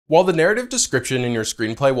While the narrative description in your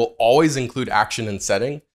screenplay will always include action and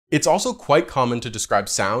setting, it's also quite common to describe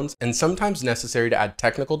sounds and sometimes necessary to add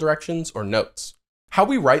technical directions or notes. How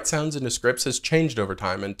we write sounds into scripts has changed over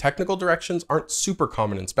time, and technical directions aren't super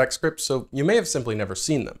common in spec scripts, so you may have simply never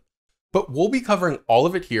seen them. But we'll be covering all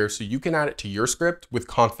of it here so you can add it to your script with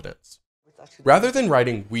confidence. Rather than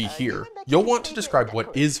writing "we hear," you'll want to describe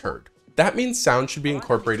what is heard. That means sound should be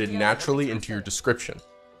incorporated naturally into your description.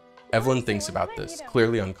 Evelyn thinks about this,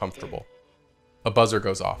 clearly uncomfortable. A buzzer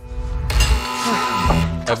goes off.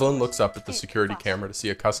 Evelyn looks up at the security camera to see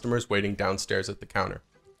a customer's waiting downstairs at the counter.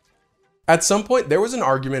 At some point, there was an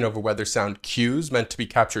argument over whether sound cues meant to be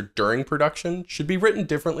captured during production should be written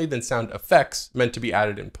differently than sound effects meant to be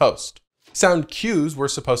added in post. Sound cues were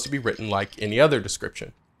supposed to be written like any other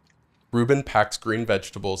description. Ruben packs green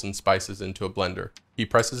vegetables and spices into a blender. He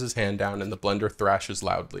presses his hand down and the blender thrashes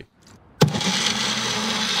loudly.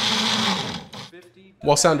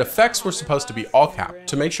 While sound effects were supposed to be all capped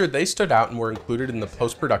to make sure they stood out and were included in the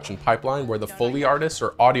post-production pipeline where the Foley artist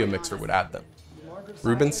or audio mixer would add them.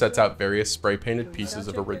 Ruben sets out various spray-painted pieces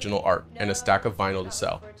of original art and a stack of vinyl to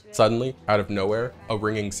sell. Suddenly, out of nowhere, a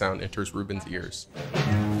ringing sound enters Ruben's ears.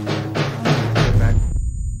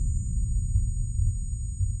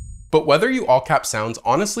 But whether you all cap sounds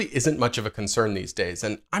honestly isn't much of a concern these days,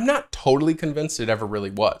 and I'm not totally convinced it ever really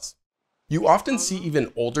was. You often see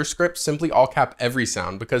even older scripts simply all cap every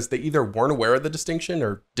sound because they either weren't aware of the distinction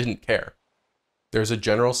or didn't care. There's a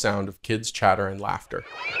general sound of kids' chatter and laughter.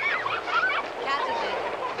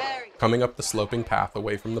 Coming up the sloping path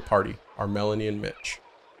away from the party are Melanie and Mitch.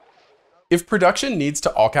 If production needs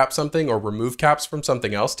to all cap something or remove caps from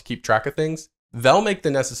something else to keep track of things, they'll make the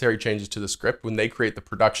necessary changes to the script when they create the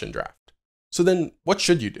production draft. So then what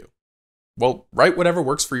should you do? Well, write whatever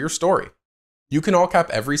works for your story. You can all cap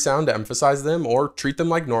every sound to emphasize them or treat them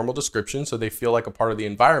like normal descriptions so they feel like a part of the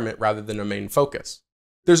environment rather than a main focus.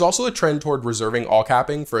 There's also a trend toward reserving all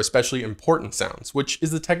capping for especially important sounds, which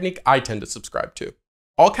is the technique I tend to subscribe to.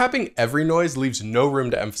 All capping every noise leaves no room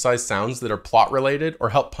to emphasize sounds that are plot related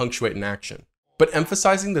or help punctuate an action. But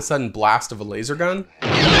emphasizing the sudden blast of a laser gun,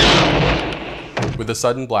 with a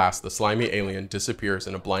sudden blast, the slimy alien disappears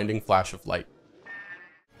in a blinding flash of light.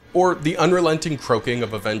 Or the unrelenting croaking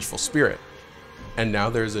of a vengeful spirit. And now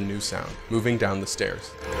there's a new sound, moving down the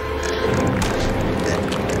stairs.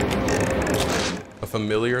 A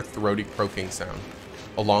familiar throaty croaking sound,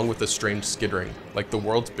 along with a strange skittering, like the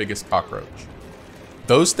world's biggest cockroach.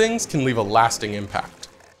 Those things can leave a lasting impact.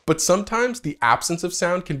 But sometimes the absence of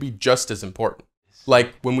sound can be just as important.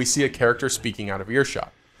 Like when we see a character speaking out of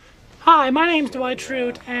earshot. Hi, my name's Dwight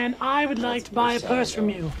Schrute, and I would like to buy a purse from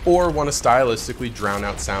you. Or want to stylistically drown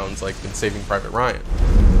out sounds like in Saving Private Ryan.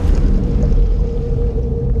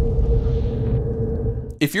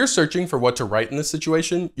 If you're searching for what to write in this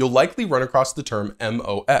situation, you'll likely run across the term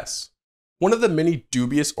MOS. One of the many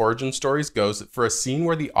dubious origin stories goes that for a scene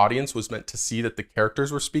where the audience was meant to see that the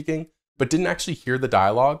characters were speaking, but didn't actually hear the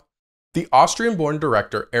dialogue, the Austrian-born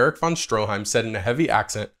director Erich von Stroheim said in a heavy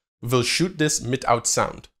accent, "Will shoot this without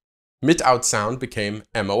sound." Without sound became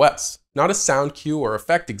MOS. Not a sound cue or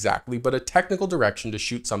effect exactly, but a technical direction to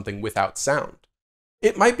shoot something without sound.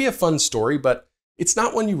 It might be a fun story, but it's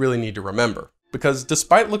not one you really need to remember. Because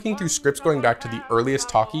despite looking through scripts going back to the earliest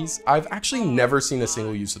talkies, I've actually never seen a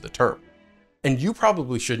single use of the term. And you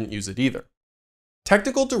probably shouldn't use it either.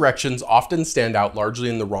 Technical directions often stand out largely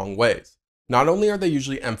in the wrong ways. Not only are they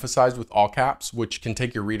usually emphasized with all caps, which can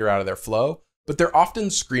take your reader out of their flow, but they're often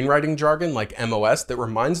screenwriting jargon like MOS that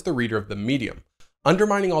reminds the reader of the medium,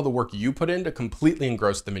 undermining all the work you put in to completely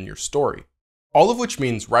engross them in your story. All of which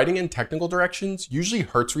means writing in technical directions usually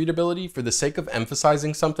hurts readability for the sake of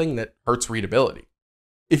emphasizing something that hurts readability.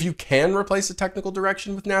 If you can replace a technical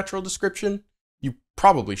direction with natural description, you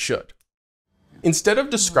probably should. Instead of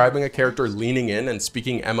describing a character leaning in and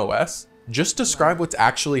speaking MOS, just describe what's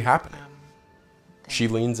actually happening. She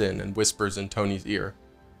leans in and whispers in Tony's ear.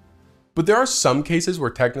 But there are some cases where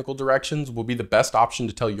technical directions will be the best option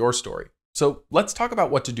to tell your story. So let's talk about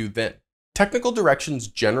what to do then. Technical directions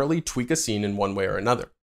generally tweak a scene in one way or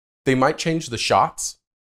another. They might change the shots,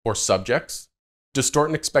 or subjects, distort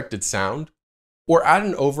an expected sound, or add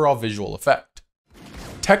an overall visual effect.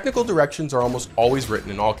 Technical directions are almost always written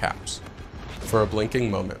in all caps. For a blinking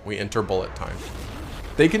moment, we enter bullet time.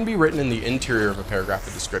 They can be written in the interior of a paragraph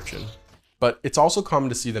of description, but it's also common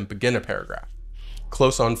to see them begin a paragraph.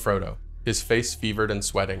 Close on Frodo, his face fevered and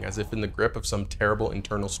sweating as if in the grip of some terrible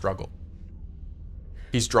internal struggle.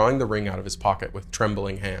 He's drawing the ring out of his pocket with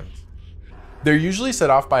trembling hands. They're usually set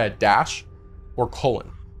off by a dash or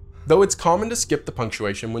colon, though it's common to skip the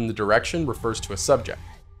punctuation when the direction refers to a subject.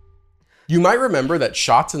 You might remember that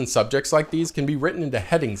shots and subjects like these can be written into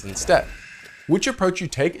headings instead. Which approach you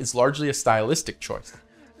take is largely a stylistic choice.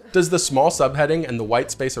 Does the small subheading and the white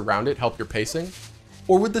space around it help your pacing?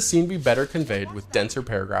 Or would the scene be better conveyed with denser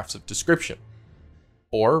paragraphs of description?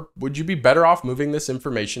 Or would you be better off moving this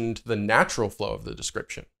information into the natural flow of the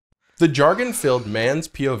description? The jargon-filled man's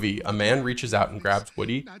POV, a man reaches out and grabs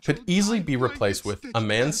Woody, could easily be replaced with a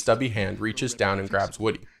man's stubby hand reaches down and grabs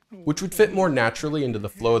Woody, which would fit more naturally into the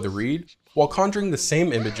flow of the read while conjuring the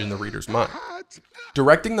same image in the reader's mind.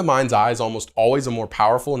 Directing the mind's eye is almost always a more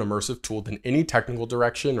powerful and immersive tool than any technical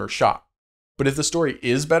direction or shot. But if the story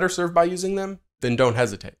is better served by using them, then don't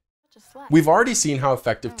hesitate. We've already seen how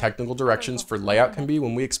effective technical directions for layout can be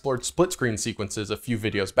when we explored split screen sequences a few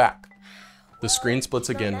videos back. The screen splits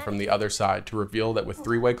again from the other side to reveal that with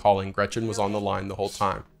three-way calling, Gretchen was on the line the whole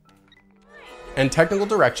time. And technical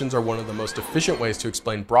directions are one of the most efficient ways to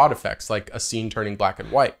explain broad effects like a scene turning black and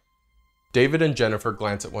white. David and Jennifer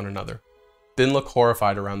glance at one another, then look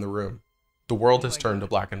horrified around the room. The world has turned to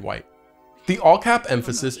black and white. The all-cap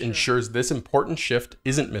emphasis ensures this important shift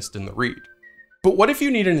isn't missed in the read. But what if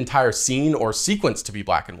you need an entire scene or sequence to be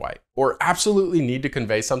black and white, or absolutely need to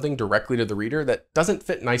convey something directly to the reader that doesn't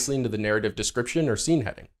fit nicely into the narrative description or scene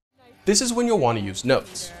heading? This is when you'll want to use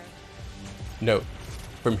notes. Note: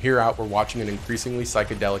 from here out, we're watching an increasingly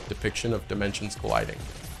psychedelic depiction of dimensions colliding,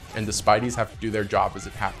 and the Spideys have to do their job as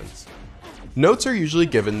it happens. Notes are usually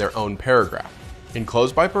given their own paragraph,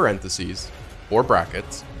 enclosed by parentheses or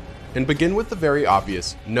brackets, and begin with the very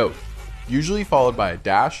obvious note, usually followed by a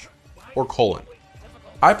dash or colon.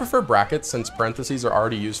 I prefer brackets since parentheses are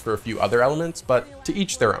already used for a few other elements, but to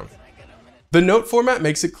each their own. The note format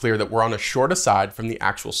makes it clear that we're on a short aside from the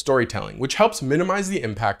actual storytelling, which helps minimize the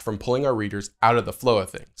impact from pulling our readers out of the flow of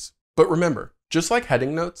things. But remember, just like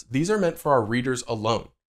heading notes, these are meant for our readers alone.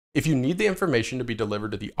 If you need the information to be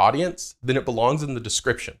delivered to the audience, then it belongs in the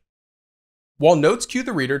description. While notes cue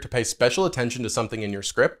the reader to pay special attention to something in your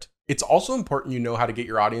script, it's also important you know how to get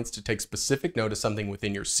your audience to take specific note of something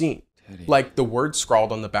within your scene, like the words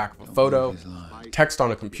scrawled on the back of a photo, text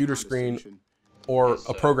on a computer screen, or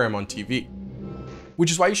a program on TV.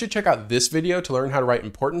 Which is why you should check out this video to learn how to write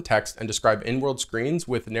important text and describe in-world screens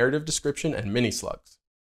with narrative description and mini slugs.